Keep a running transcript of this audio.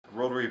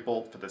rotary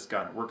bolt for this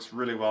gun. It works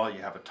really well.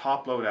 You have a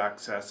top load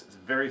access. It's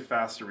very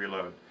fast to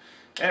reload.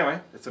 Anyway,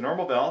 it's a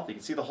normal valve. You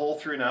can see the hole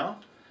through now.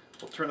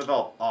 We'll turn the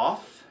valve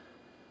off.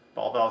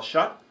 Ball valve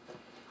shut.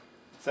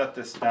 Set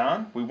this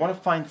down. We want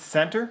to find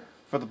center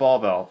for the ball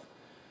valve.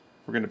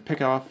 We're going to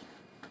pick off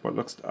what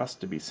looks to us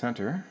to be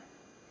center.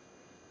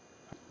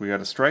 We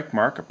got a strike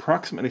mark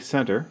approximately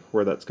center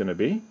where that's going to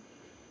be.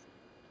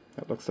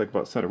 That looks like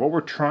about center. What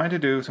we're trying to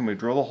do is when we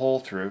drill the hole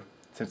through,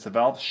 since the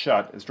valve's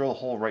shut, is drill a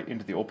hole right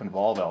into the open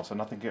ball valve so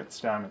nothing gets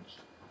damaged.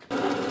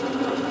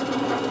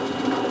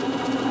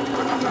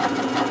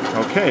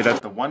 Okay, that's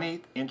the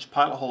 1/8 inch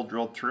pilot hole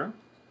drilled through.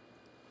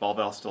 Ball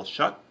valve still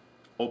shut.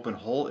 Open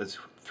hole is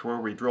where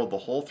we drilled the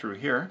hole through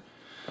here.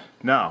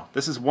 Now,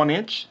 this is 1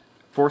 inch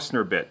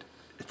Forstner bit.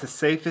 It's the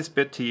safest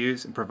bit to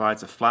use and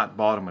provides a flat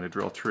bottom when you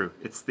drill through.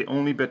 It's the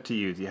only bit to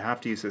use. You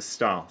have to use this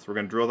style. So we're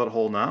going to drill that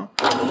hole now.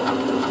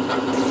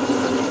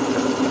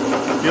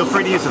 Feel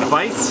free to use a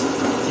vise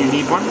if you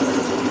need one.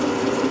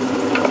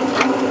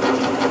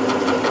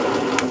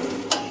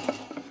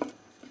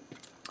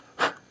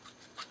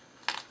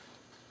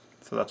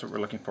 So that's what we're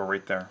looking for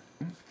right there.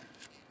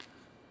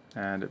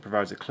 And it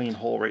provides a clean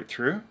hole right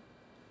through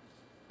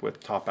with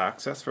top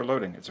access for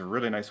loading. It's a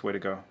really nice way to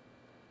go.